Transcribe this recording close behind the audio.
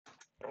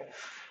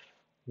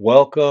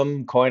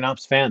Welcome,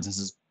 CoinOPS fans. This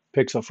is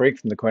Pixel Freak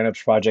from the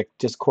CoinOPS Project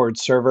Discord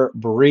server.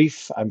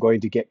 Brief. I'm going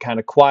to get kind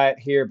of quiet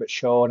here, but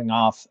showing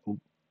off what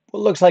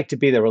looks like to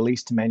be the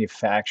release to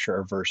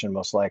manufacturer version,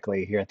 most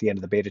likely here at the end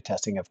of the beta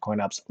testing of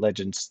CoinOPS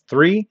Legends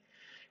 3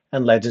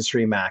 and Legends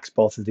 3 Max.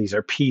 Both of these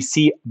are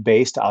PC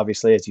based,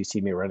 obviously, as you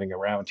see me running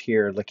around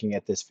here looking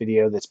at this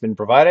video that's been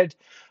provided.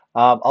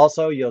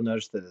 Also, you'll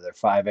notice that there are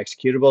 5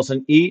 executables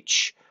in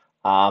each.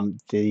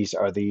 These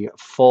are the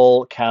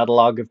full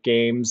catalog of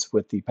games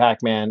with the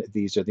Pac-Man.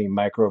 These are the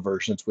micro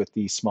versions with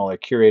the smaller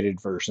curated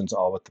versions,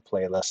 all with the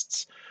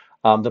playlists.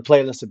 The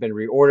playlists have been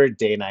reordered,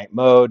 day-night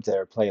mode.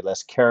 There are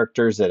playlist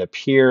characters that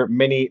appear,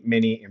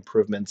 many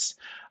improvements,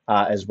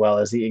 as well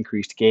as the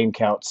increased game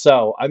count.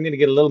 So I'm going to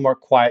get a little more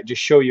quiet,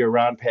 just show you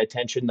around, pay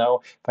attention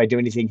though. If I do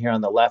anything here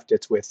on the left,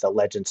 it's with the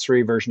Legends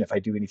 3 version. If I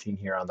do anything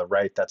here on the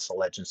right, that's the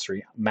Legends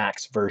 3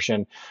 Max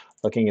version.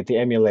 Looking at the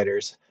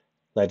emulators,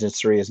 Legends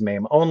 3 is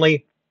MAME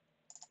only.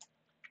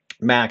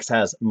 Max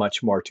has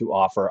much more to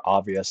offer,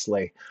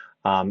 obviously,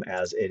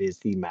 as it is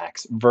the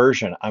Max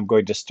version. I'm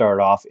going to start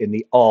off in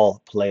the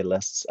all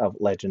playlists of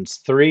Legends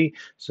 3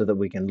 so that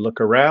we can look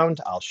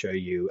around. I'll show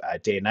you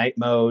day-night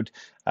mode,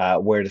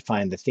 where to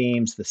find the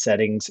themes, the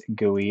settings,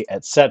 GUI,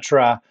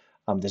 etc.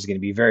 This is going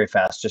to be very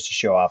fast just to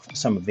show off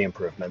some of the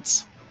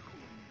improvements.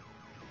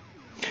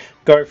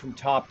 Going from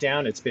top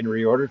down, it's been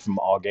reordered from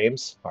all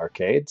games,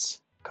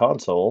 arcades,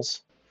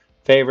 consoles,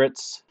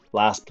 favorites,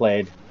 last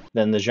played,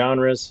 then the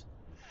genres.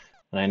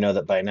 And I know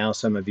that by now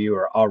some of you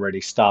are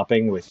already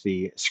stopping with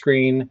the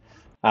screen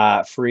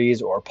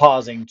freeze or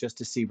pausing just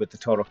to see what the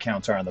total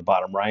counts are on the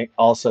bottom right.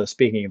 Also,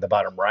 speaking of the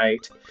bottom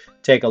right,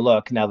 take a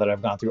look now that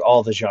I've gone through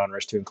all the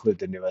genres to include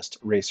the newest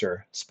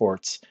racer,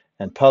 sports,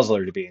 and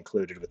puzzler to be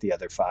included with the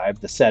other 5.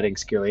 The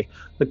settings GUI.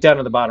 Look down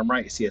at the bottom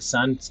right, you see a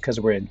sun. It's because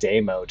we're in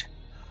day mode.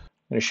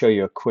 I'm going to show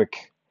you a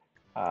quick,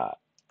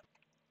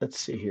 let's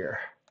see here.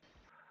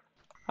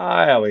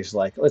 I always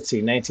like, let's see,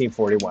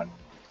 1941.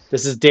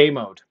 This is day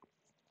mode,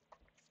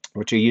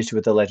 which you're used to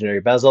with the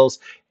legendary bezels,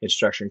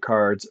 instruction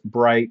cards,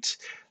 bright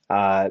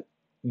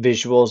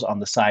visuals on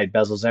the side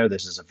bezels there.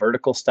 This is a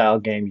vertical style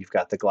game. You've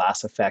got the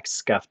glass effect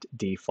scuffed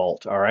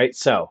default. All right,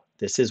 so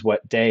this is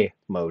what day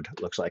mode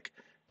looks like.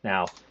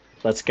 Now,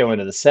 let's go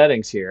into the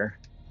settings here.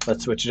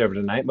 Let's switch it over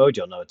to night mode.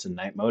 You'll know it's in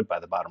night mode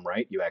by the bottom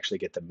right. You actually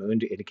get the moon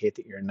to indicate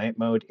that you're in night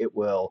mode. It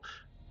will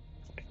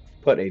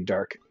put a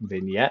dark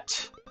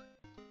vignette.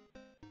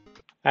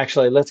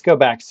 Actually, let's go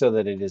back so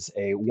that it is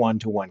a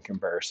one-to-one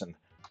comparison.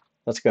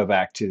 Let's go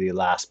back to the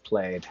last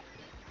played.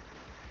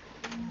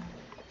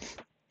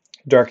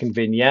 Darkened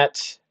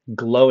vignette,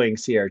 glowing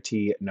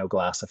CRT, no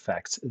glass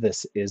effects.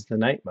 This is the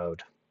night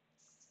mode.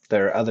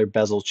 There are other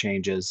bezel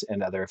changes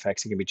and other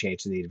effects that can be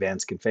changed in the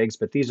advanced configs,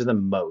 but these are the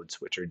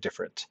modes, which are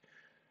different.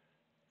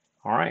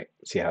 All right,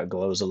 see how it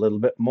glows a little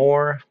bit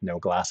more. No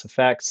glass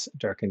effects,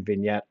 darkened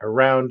vignette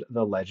around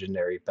the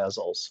legendary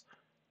bezels.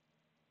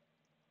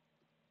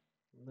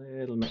 A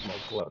little bit more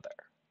glow there.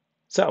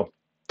 So,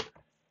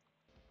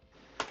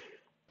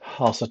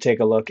 also take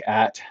a look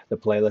at the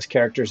playlist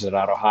characters that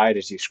auto hide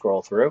as you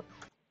scroll through.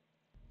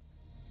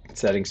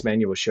 Settings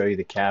menu will show you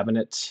the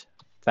cabinets,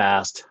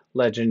 fast,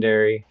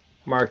 legendary,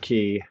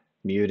 marquee,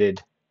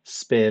 muted,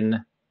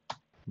 spin,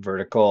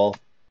 vertical,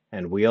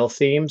 and wheel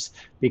themes.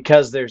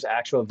 Because there's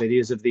actual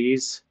videos of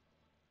these,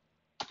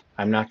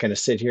 I'm not going to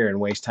sit here and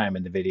waste time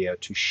in the video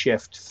to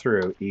shift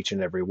through each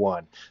and every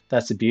one.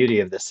 That's the beauty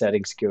of the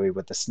settings GUI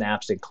with the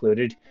snaps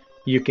included.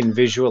 You can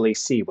visually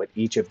see what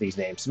each of these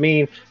names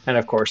mean, and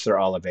of course they're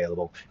all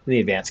available in the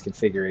advanced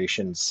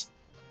configurations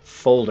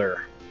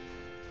folder.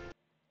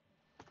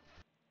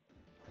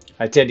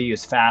 I tend to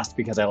use fast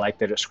because I like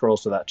that it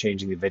scrolls without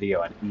changing the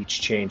video on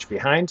each change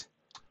behind.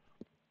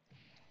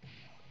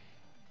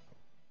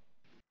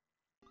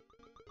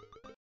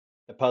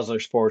 The Puzzler,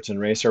 Sports, and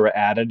Racer were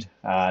added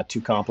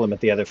to complement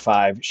the other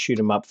 5. Shoot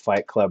 'em up,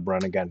 Fight Club,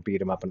 Run and Gun,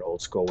 Beat 'em up, and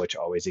Old School, which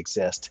always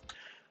exist.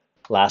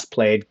 Last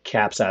played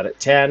caps out at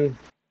 10.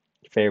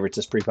 Favorites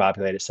is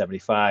pre-populated at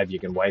 75. You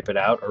can wipe it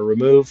out or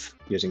remove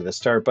using the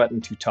start button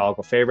to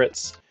toggle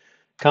favorites.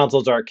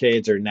 Consoles,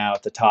 arcades are now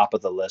at the top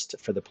of the list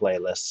for the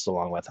playlists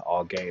along with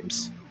all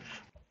games.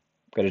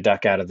 I'm going to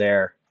duck out of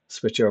there,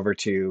 switch over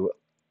to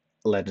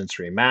Legends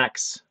 3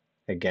 Max.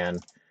 Again,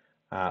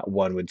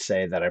 one would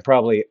say that I'm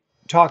probably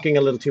talking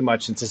a little too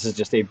much since this is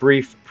just a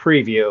brief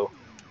preview,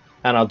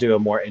 and I'll do a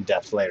more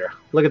in-depth later.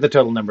 Look at the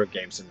total number of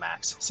games in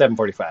Max,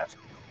 745.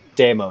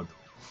 Day mode.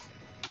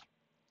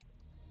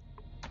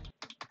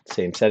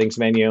 Same settings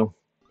menu,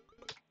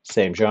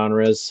 same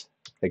genres.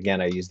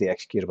 Again, I use the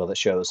executable that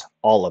shows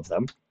all of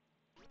them.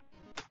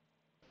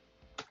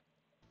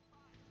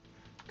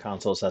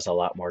 Consoles has a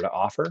lot more to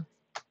offer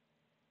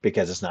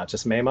because it's not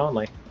just MAME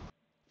only.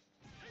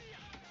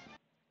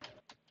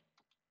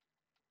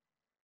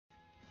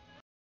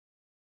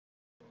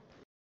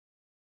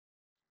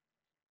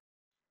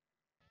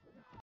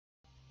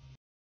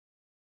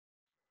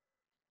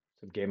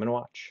 So Game &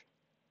 Watch.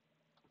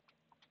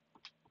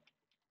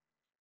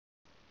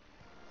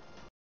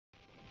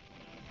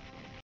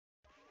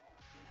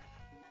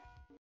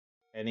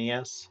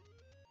 NES,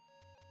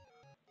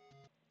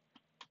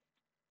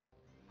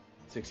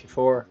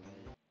 64.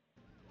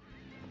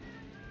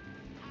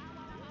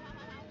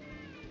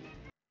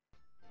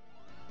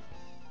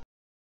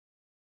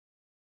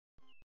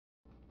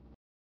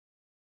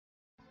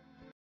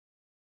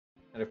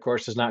 And of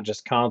course, it's not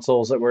just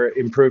consoles that were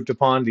improved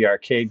upon. The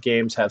arcade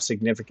games have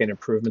significant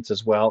improvements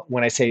as well.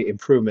 When I say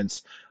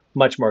improvements,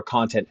 much more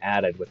content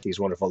added with these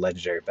wonderful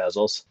legendary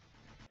bezels.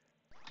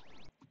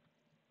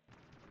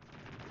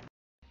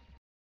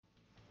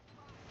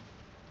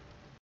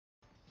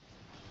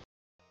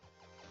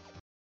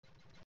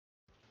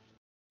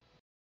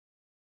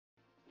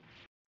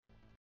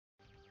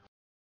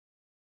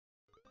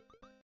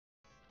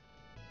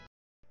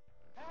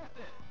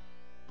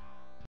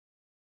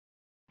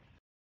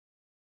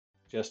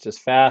 Just as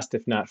fast,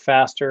 if not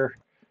faster.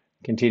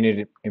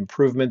 Continued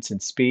improvements in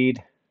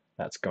speed.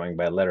 That's going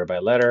by letter,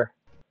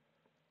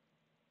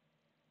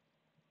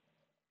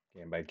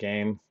 game by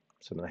game.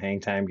 Some of the hang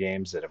time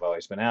games that have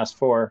always been asked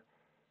for,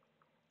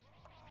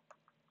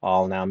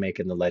 all now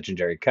making the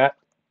legendary cut.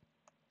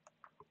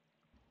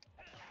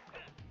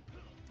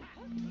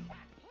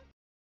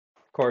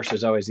 Of course,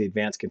 there's always the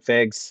advanced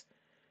configs.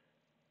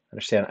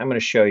 Understand, I'm going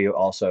to show you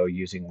also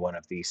using one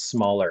of the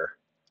smaller,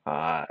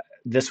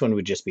 this one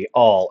would just be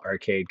all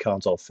arcade,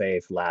 console,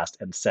 fave, last,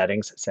 and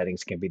settings.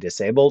 Settings can be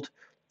disabled.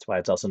 That's why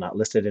it's also not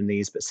listed in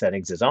these, but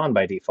settings is on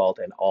by default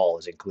and all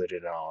is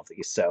included in all of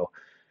these. So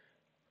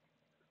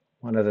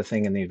one other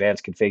thing in the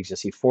advanced configs, you'll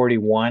see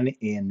 41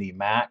 in the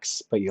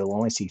max, but you'll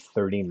only see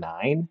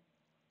 39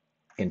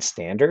 in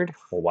standard.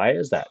 Well, why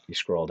is that? You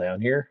scroll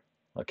down here,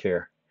 look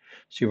here.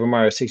 Super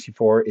Mario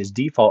 64 is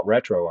default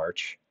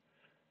RetroArch.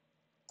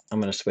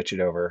 I'm going to switch it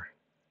over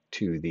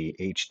to the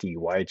HD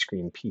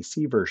widescreen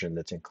PC version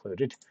that's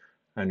included.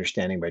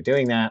 Understanding by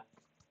doing that,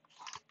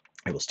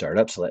 it will start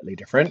up slightly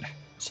different,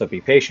 so be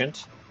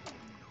patient.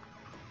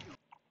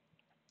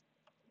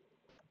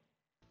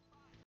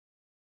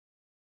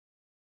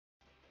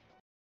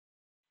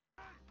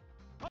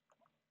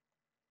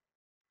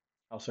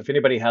 Also, if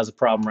anybody has a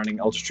problem running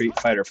Ultra Street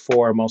Fighter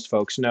 4, most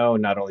folks know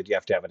not only do you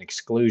have to have an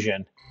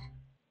exclusion,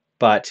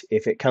 but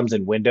if it comes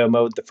in window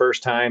mode the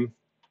first time,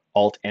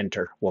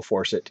 Alt-Enter will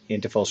force it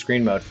into full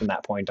screen mode from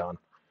that point on.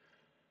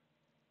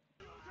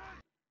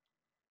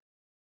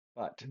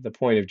 But the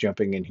point of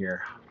jumping in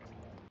here,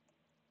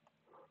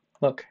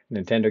 look,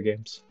 Nintendo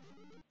games,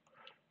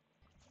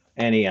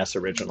 NES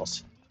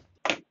originals.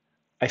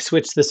 I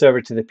switched this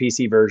over to the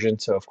PC version,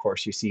 so of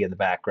course you see in the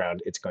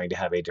background it's going to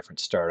have a different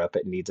startup.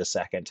 It needs a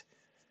second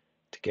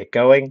to get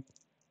going.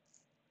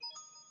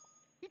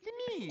 It's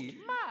me,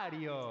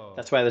 Mario.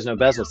 That's why there's no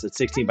bezels. It's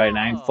 16 by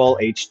 9, full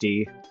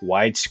HD,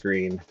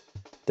 widescreen,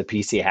 the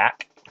PC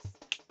hack.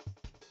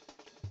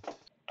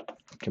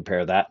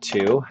 Compare that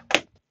to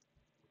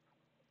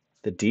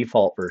the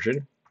default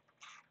version.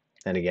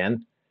 And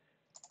again,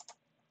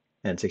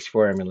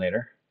 N64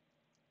 emulator.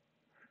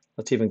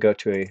 Let's even go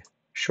to a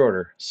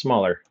shorter,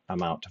 smaller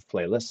amount of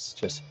playlists.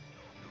 Just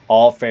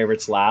all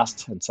favorites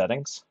last and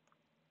settings,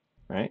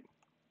 right?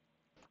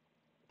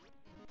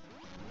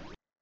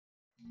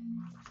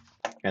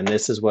 And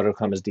this is what will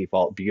come as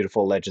default.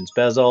 Beautiful Legends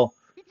bezel.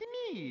 It's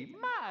me,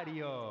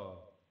 Mario.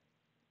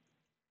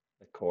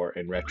 The core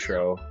and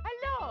retro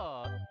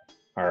Hello.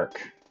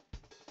 arc.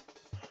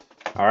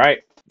 All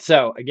right.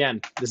 So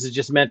again, this is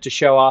just meant to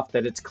show off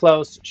that it's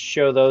close,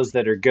 show those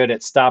that are good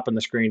at stopping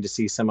the screen to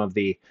see some of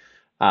the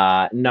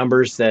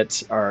numbers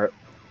that are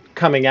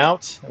coming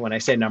out. When I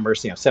say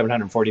numbers,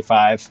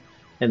 745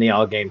 in the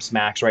all games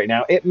max right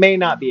now. It may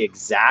not be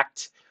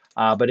exact,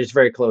 but it's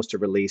very close to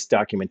release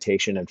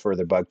documentation and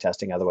further bug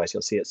testing. Otherwise,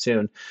 you'll see it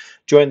soon.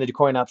 Join the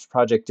CoinOPS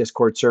Project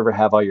Discord server.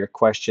 Have all your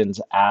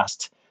questions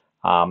asked,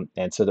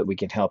 and so that we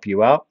can help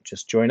you out.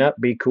 Just join up,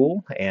 be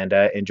cool, and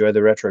enjoy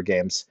the retro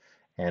games.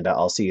 And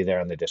I'll see you there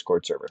on the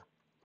Discord server.